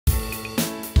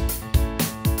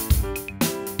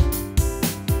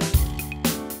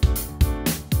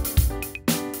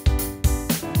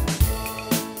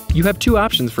You have two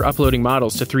options for uploading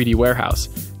models to 3D Warehouse: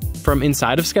 from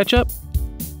inside of SketchUp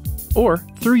or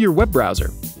through your web browser.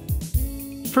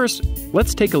 First,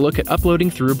 let's take a look at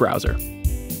uploading through a browser.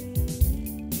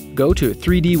 Go to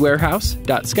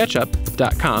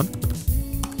 3dwarehouse.sketchup.com.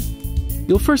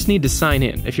 You'll first need to sign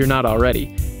in if you're not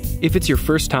already. If it's your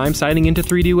first time signing into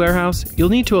 3D Warehouse, you'll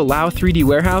need to allow 3D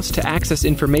Warehouse to access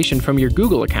information from your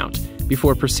Google account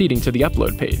before proceeding to the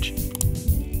upload page.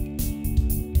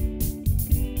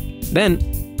 Then,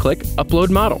 click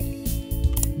Upload Model.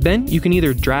 Then you can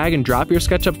either drag and drop your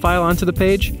SketchUp file onto the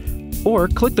page, or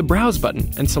click the Browse button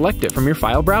and select it from your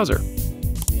file browser.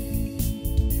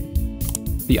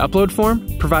 The upload form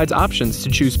provides options to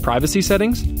choose privacy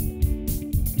settings,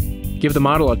 give the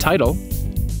model a title,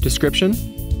 description,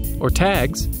 or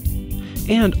tags,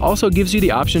 and also gives you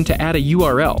the option to add a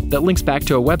URL that links back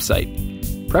to a website,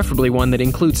 preferably one that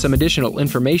includes some additional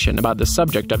information about the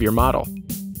subject of your model.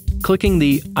 Clicking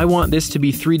the "I want this to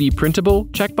be 3D printable"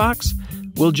 checkbox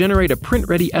will generate a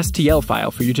print-ready STL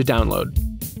file for you to download.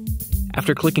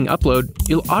 After clicking Upload,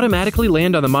 you'll automatically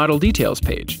land on the model details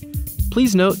page.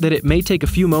 Please note that it may take a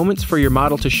few moments for your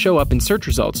model to show up in search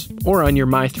results or on your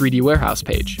My 3D Warehouse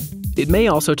page. It may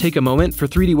also take a moment for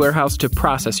 3D Warehouse to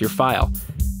process your file.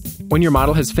 When your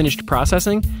model has finished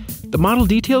processing, the model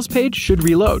details page should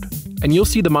reload, and you'll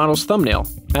see the model's thumbnail,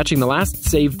 matching the last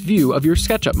saved view of your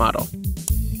SketchUp model.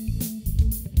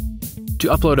 To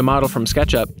upload a model from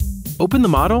SketchUp, open the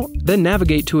model, then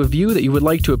navigate to a view that you would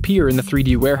like to appear in the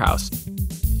 3D Warehouse.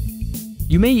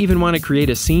 You may even want to create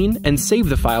a scene and save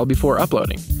the file before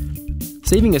uploading.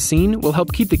 Saving a scene will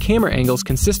help keep the camera angles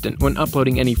consistent when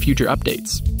uploading any future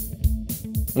updates.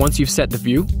 Once you've set the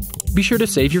view, be sure to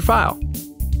save your file.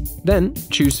 Then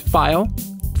choose File,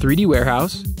 3D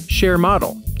Warehouse, Share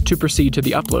Model to proceed to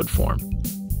the upload form.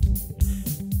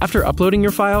 After uploading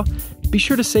your file, be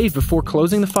sure to save before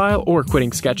closing the file or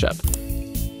quitting SketchUp.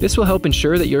 This will help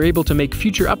ensure that you're able to make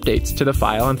future updates to the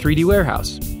file on 3D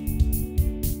Warehouse.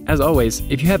 As always,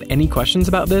 if you have any questions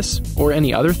about this or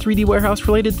any other 3D Warehouse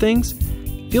related things,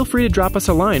 feel free to drop us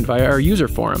a line via our user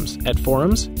forums at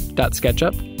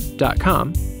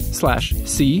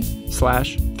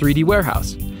forums.sketchup.com/c/3D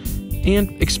Warehouse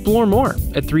and explore more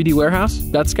at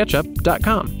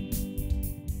 3dwarehouse.sketchup.com.